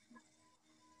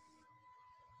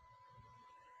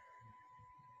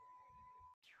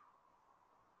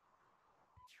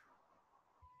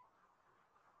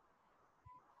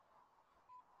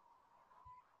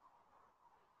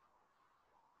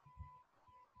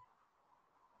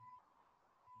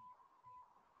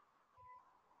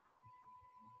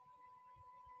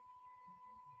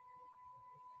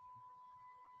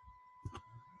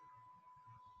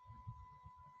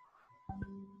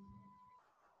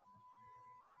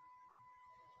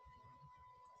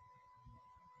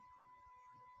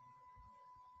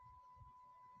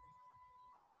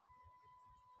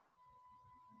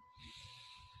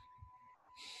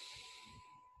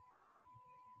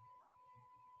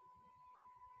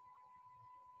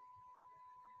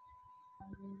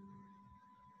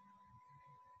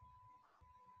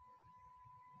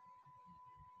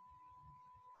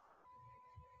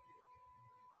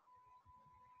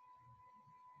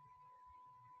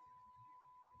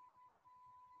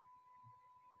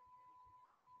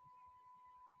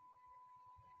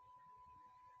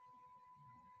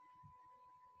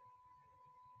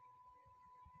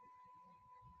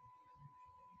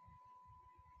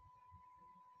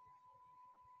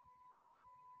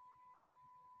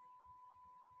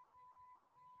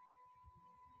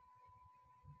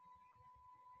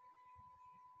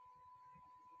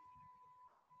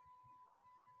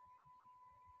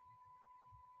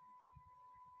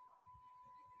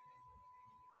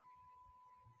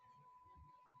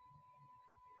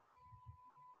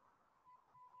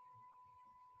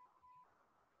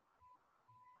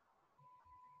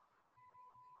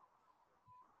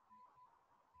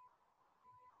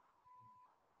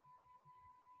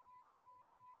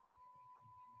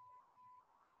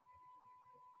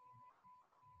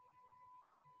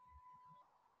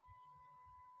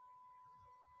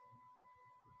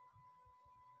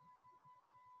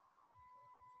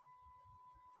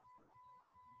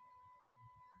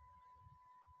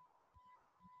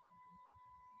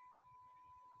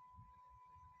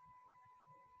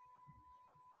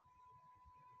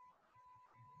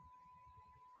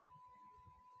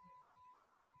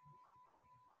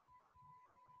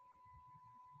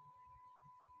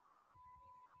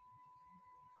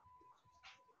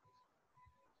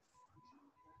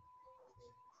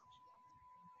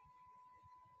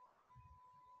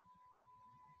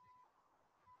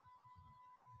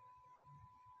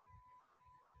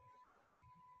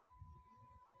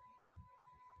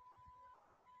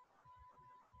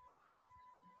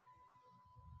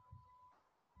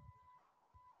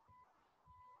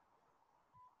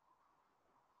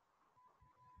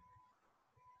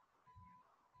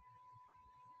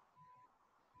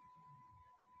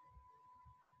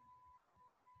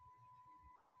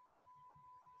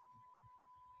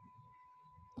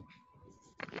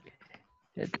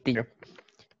 Teacher,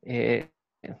 I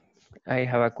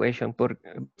have a question.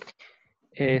 Porque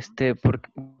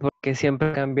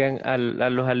siempre cambian a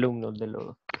los alumnos de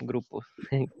los grupos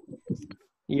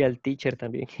y al teacher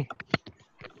también.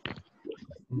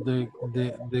 ¿De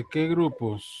qué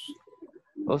grupos?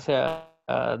 O sea,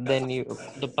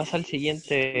 cuando pasa al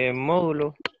siguiente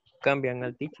módulo, cambian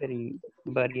al teacher y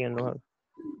varían los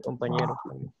compañeros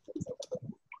también.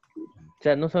 O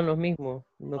sea, no son los mismos,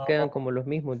 no quedan como los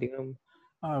mismos, digamos.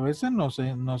 A veces no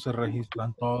se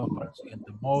registran todos para el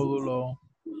siguiente módulo.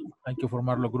 Hay que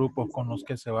formar los grupos con los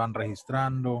que se van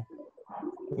registrando.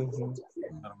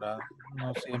 ¿Verdad?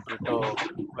 No siempre todos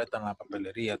completan la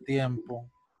papelería a tiempo.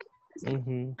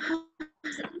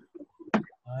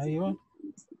 Ahí va.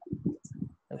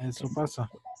 Eso pasa.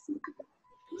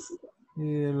 Y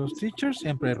de los teachers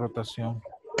siempre hay rotación.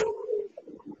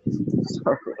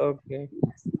 Okay.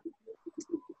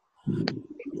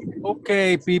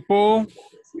 Okay, people.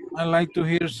 I'd like to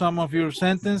hear some of your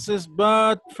sentences,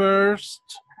 but first,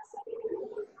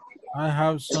 I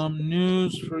have some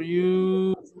news for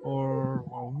you, or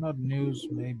well, not news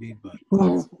maybe, but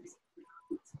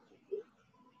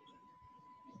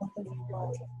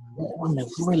Me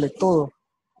duele todo.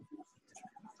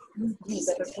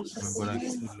 por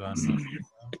aquí lo anoto.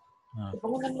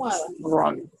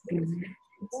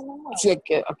 Sí,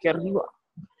 aquí arriba.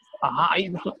 Ajá, ahí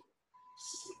va.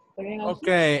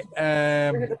 Okay.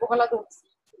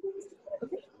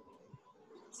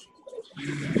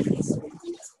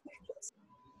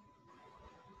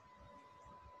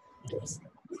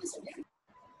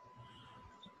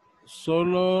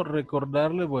 Solo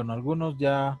recordarle, bueno, algunos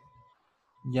ya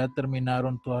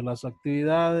terminaron todas las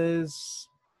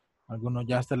actividades, algunos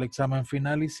ya hasta el examen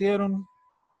final hicieron,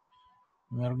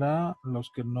 ¿verdad? Los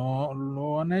que no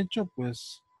lo han hecho,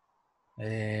 pues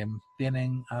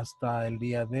tienen hasta el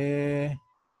día de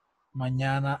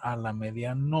mañana a la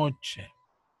medianoche.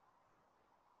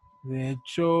 De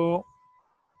hecho,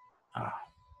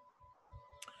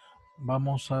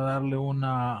 vamos a darle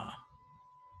una,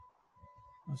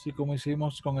 así como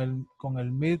hicimos con el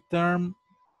midterm,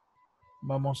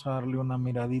 vamos a darle una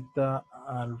miradita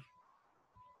al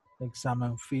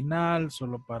examen final,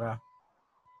 solo para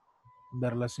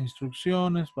ver las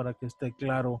instrucciones, para que esté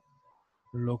claro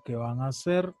lo que van a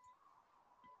hacer,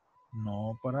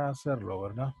 no para hacerlo,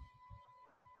 ¿verdad?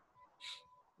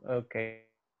 Okay.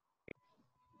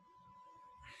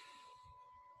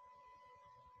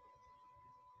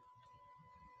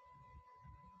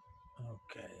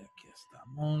 Ok, aquí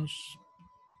estamos.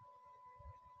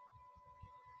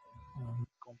 Vamos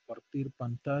a compartir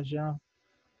pantalla.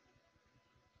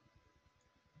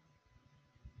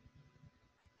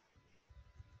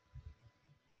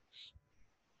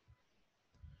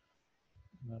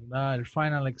 ¿Verdad? El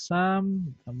final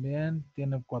exam también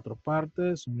tiene 4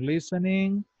 partes: un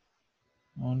listening,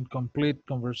 un complete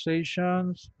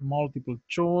conversations, multiple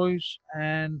choice,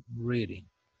 and reading.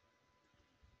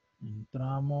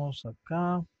 Entramos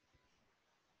acá.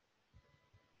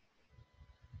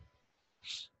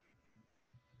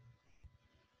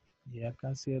 Ya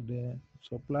casi es de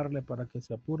soplarle para que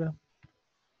se apure.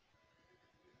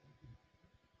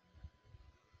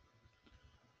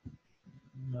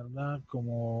 ¿Verdad?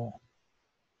 Como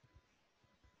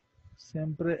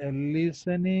siempre el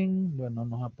listening, bueno,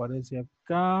 nos aparece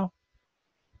acá.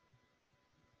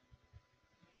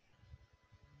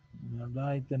 ¿Verdad?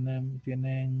 Ahí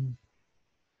tienen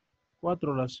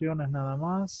 4 oraciones nada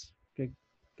más que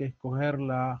escoger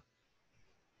la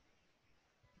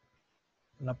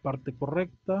parte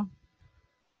correcta.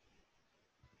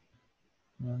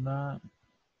 ¿Verdad?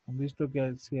 Han visto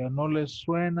que si no les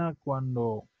suena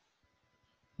cuando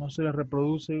no se les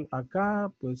reproduce acá,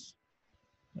 pues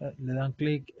le dan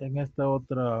clic en esta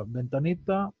otra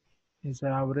ventanita y se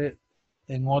abre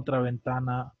en otra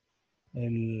ventana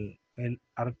el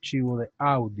archivo de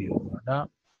audio, ¿verdad?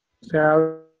 Se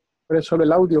abre solo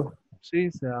el audio.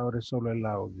 Sí, se abre solo el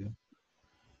audio.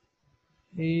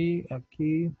 Y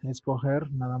aquí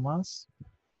escoger nada más.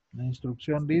 La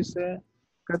instrucción dice: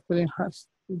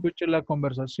 escuche la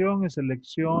conversación y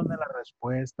seleccione la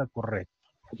respuesta correcta.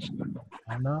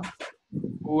 ¿Verdad?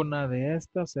 Una de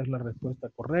estas es la respuesta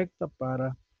correcta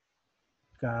para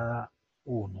cada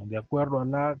uno, de acuerdo a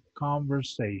la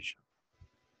conversation.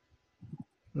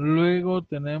 Luego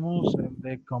tenemos el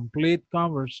de complete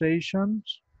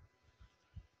conversations,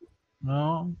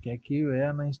 ¿no? Que aquí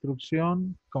vean la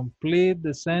instrucción: complete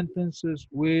the sentences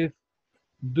with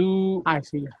do,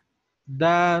 sí.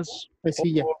 does,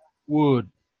 or would,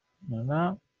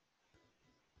 ¿verdad?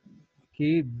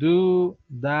 Aquí do,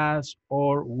 does,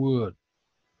 or would.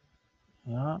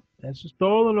 ¿No? Eso es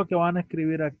todo lo que van a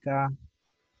escribir acá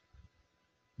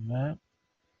 ¿eh?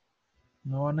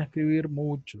 No van a escribir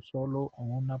mucho, solo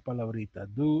una palabrita.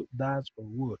 Do, does, or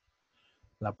would.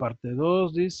 La parte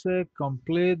 2 dice,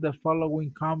 complete the following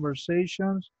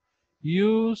conversations.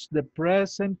 Use the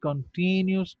present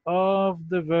continuous of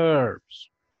the verbs.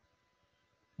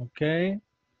 Ok.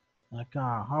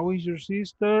 Acá, how is your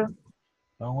sister?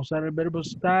 Vamos a usar el verbo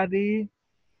study,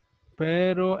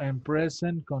 pero en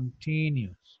present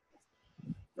continuous.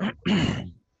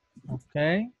 Ok.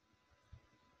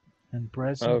 En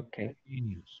present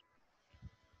continuous.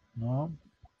 ¿No?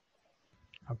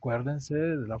 Acuérdense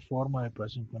de la forma de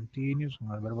present continuous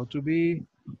con el verbo to be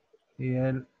y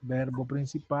el verbo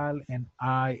principal en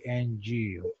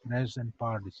ing, o present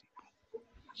participle.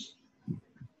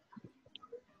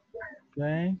 Ok.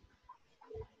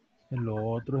 El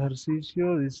otro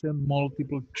ejercicio dice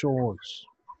multiple choice.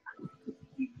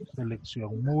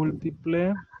 Selección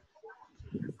múltiple.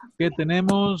 ¿Qué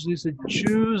tenemos? Dice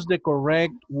choose the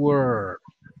correct word.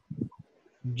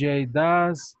 Jay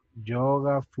does,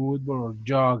 yoga, fútbol o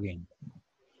jogging.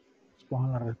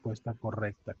 Escojan la respuesta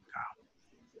correcta acá.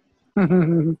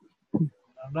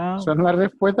 ¿Verdad? Son las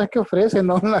respuestas que ofrecen,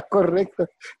 no las correctas.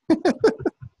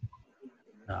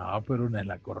 No, pero no es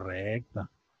la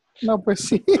correcta. No, pues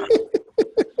sí.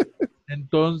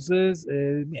 Entonces,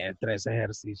 mire, 3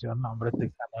 ejercicios. No, hombre, este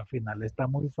examen final está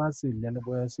muy fácil. Ya les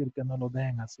voy a decir que no lo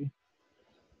dejen así.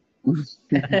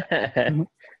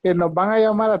 Que nos van a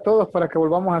llamar a todos para que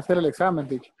volvamos a hacer el examen,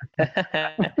 teacher.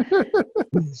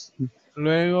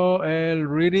 Luego el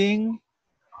reading,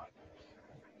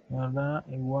 ¿verdad?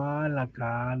 Igual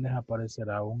acá les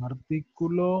aparecerá un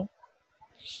artículo.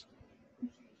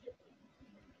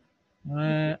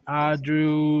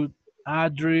 Audrey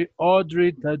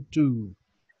Tattoo,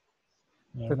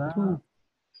 ¿verdad?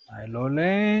 Ahí lo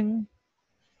leen.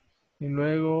 Y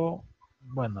luego,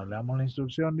 bueno, le damos la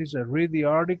instrucción. Dice, read the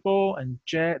article and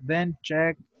then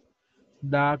check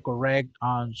the correct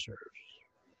answers.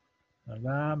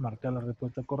 ¿Verdad? Marcar la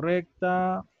respuesta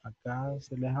correcta. Acá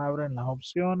se les abren las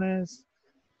opciones.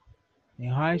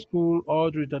 In high school,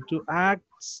 Audrey Tattoo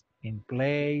acts in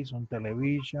plays, on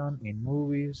television, in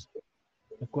movies.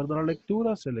 De acuerdo a la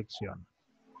lectura, selecciona.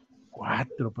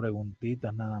 4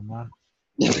 preguntitas nada más.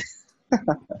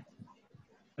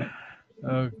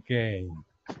 Ok.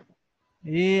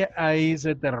 Y ahí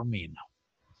se termina.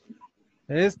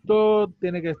 Esto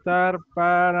tiene que estar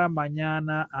para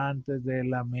mañana antes de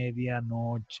la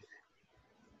medianoche.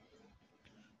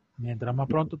 Mientras más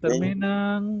pronto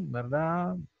terminan,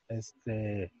 ¿verdad?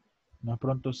 Más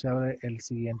pronto se abre el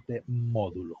siguiente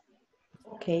módulo.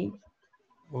 Ok.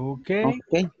 Ok.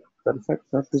 Ok,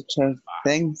 perfecto, teacher.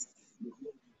 Thanks.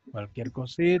 Cualquier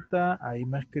cosita, ahí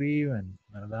me escriben,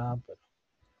 ¿verdad? Pero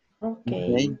Ok.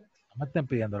 no me estén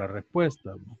pidiendo la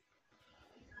respuesta, ¿no?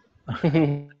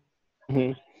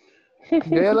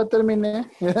 Yo ya lo terminé.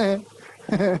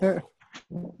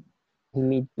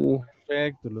 Me too.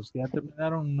 Perfecto, los que ya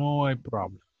terminaron, no hay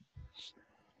problema.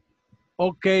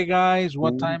 Okay, guys,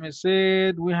 what time is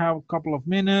it? We have a couple of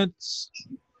minutes.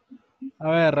 A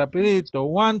ver, rapidito,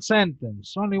 one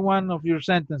sentence, only one of your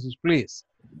sentences, please.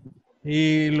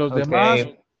 Y los demás,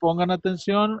 pongan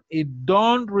atención y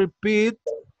don't repeat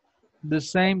the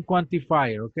same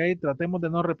quantifier, ok? Tratemos de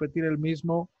no repetir el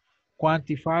mismo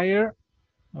quantifier,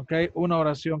 ok? Una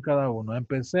oración cada uno.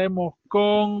 Empecemos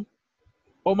con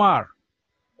Omar.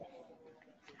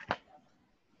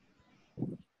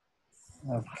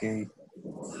 Okay.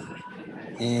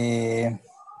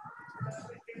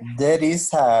 There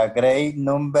is a great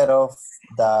number of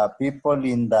the people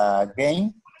in the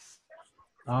game.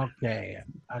 Okay,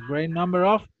 a great number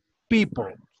of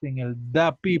people. Sin el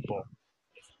the people.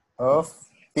 Of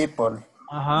people.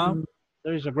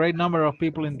 There is a great number of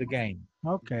people in the game.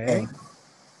 Okay.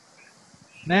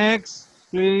 Next,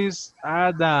 please,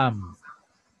 Adam.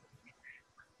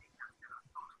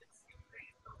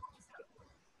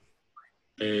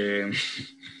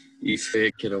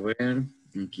 Quiero ver,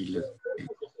 aquí lo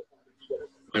tengo.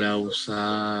 Para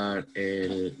usar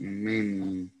el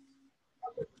many.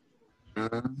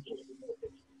 How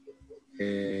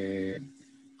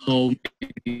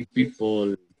many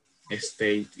people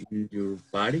stayed in your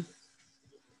party?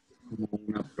 Como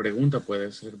una pregunta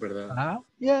puede ser, ¿verdad?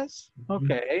 Yes,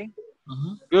 okay.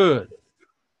 Good.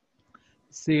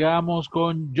 Sigamos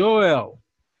con Joel.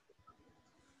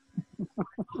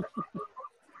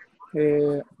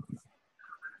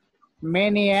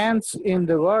 Many ants in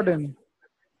the garden.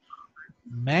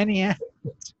 Many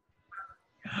ants.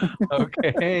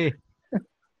 Okay.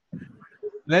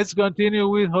 Let's continue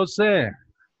with Jose.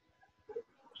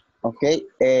 Okay.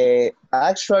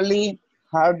 Actually,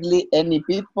 hardly any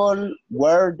people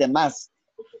wear the mask.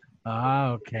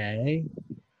 Ah, okay.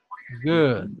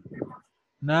 Good.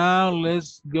 Now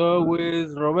let's go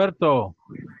with Roberto.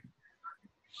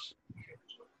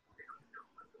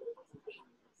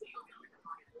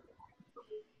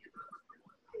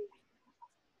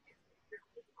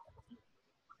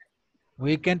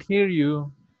 We can't hear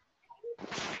you.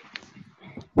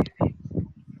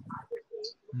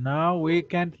 No, we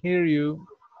can't hear you.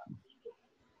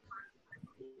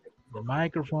 The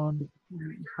microphone.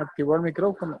 Activó el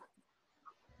micrófono.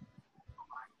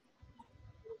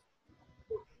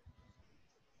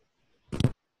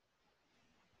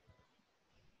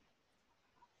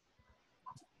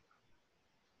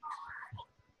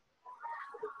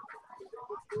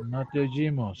 No te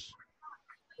oímos.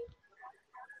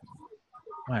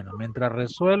 Bueno, mientras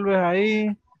resuelves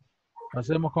ahí,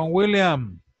 hacemos con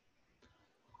William.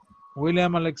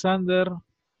 William Alexander.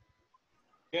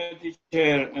 Yeah,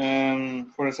 teacher.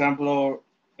 For example,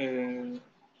 there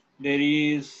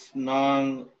is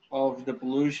none of the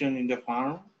pollution in the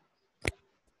farm.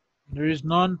 There is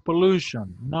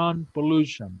non-pollution.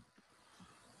 Non-pollution.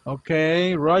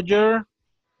 Okay, Roger.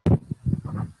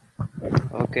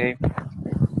 Okay.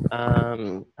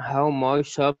 How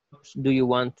much soaps do you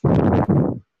want?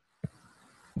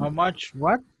 How much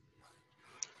what?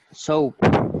 Soap.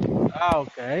 Ah,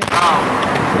 okay.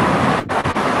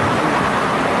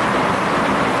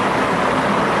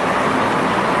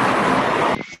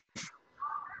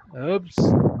 Oops.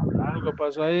 Algo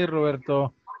pasó ahí,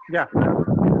 Roberto. Ya.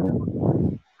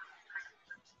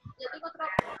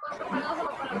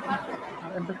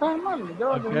 Empezamos mal.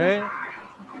 Okay.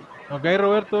 Ok,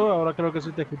 Roberto, ahora creo que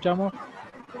sí te escuchamos.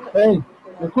 Hey,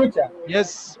 ¿me escucha?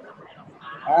 Yes.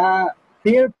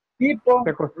 Here people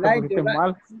Te like pusiste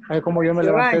mal. Es como yo me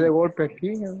levanté de golpe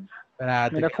aquí.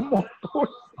 Espérate. Mira cómo.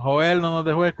 Joel no nos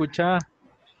dejó escuchar.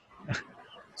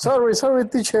 Sorry,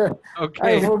 teacher.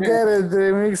 Okay. I forget it.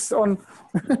 The mix on.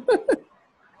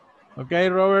 Okay,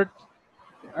 Robert.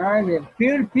 the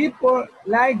few people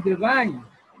like the rain.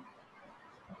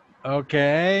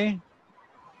 Okay.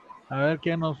 A ver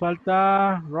quién nos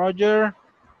falta. Roger.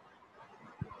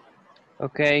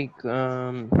 Okay.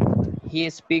 He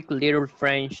speaks little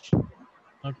French.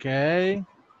 Okay.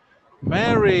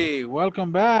 Mary,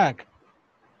 welcome back.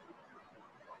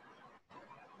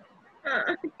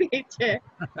 Teacher.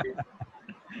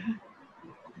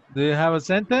 Do you have a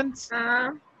sentence?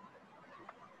 No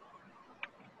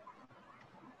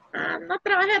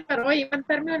trabajé, pero voy a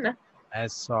inventarme una.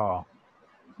 Eso.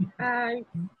 I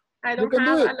don't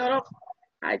have a lot of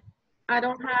I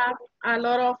don't have a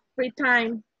lot of free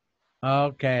time.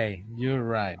 Okay, you're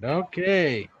right.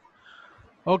 Okay.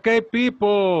 Okay,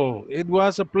 people. It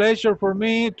was a pleasure for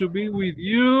me to be with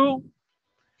you.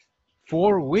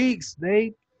 4 weeks,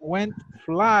 they went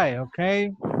fly,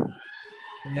 okay?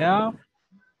 Yeah,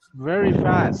 very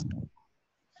fast.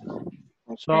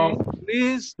 Okay. So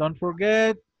please don't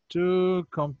forget to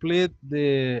complete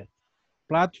the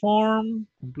platform,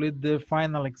 complete the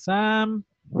final exam,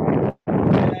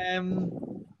 and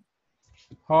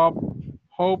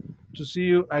hope to see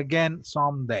you again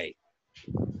someday.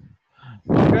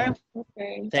 Okay?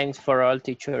 Okay. Thanks for all,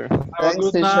 teacher. Have a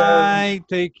good night.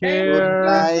 Take care. Good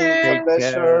night. Take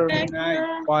Pleasure. care. Good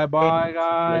night. Bye-bye,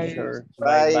 guys. Pleasure.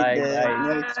 Bye. Bye.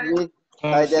 Next week.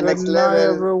 Bye the Good next night,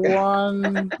 level.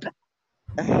 everyone.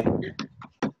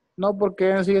 No, porque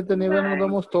en el siguiente nivel nos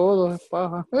vemos todos, es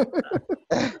paja.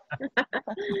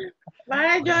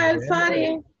 Bye, Joel,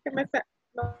 sorry.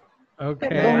 Okay.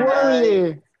 Don't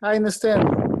worry. I understand.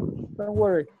 Don't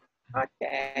worry.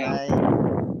 Okay. Bye.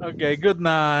 Okay, good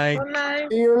night. Good night.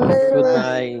 See you later. Good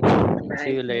night.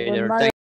 See you later. Good night, Thank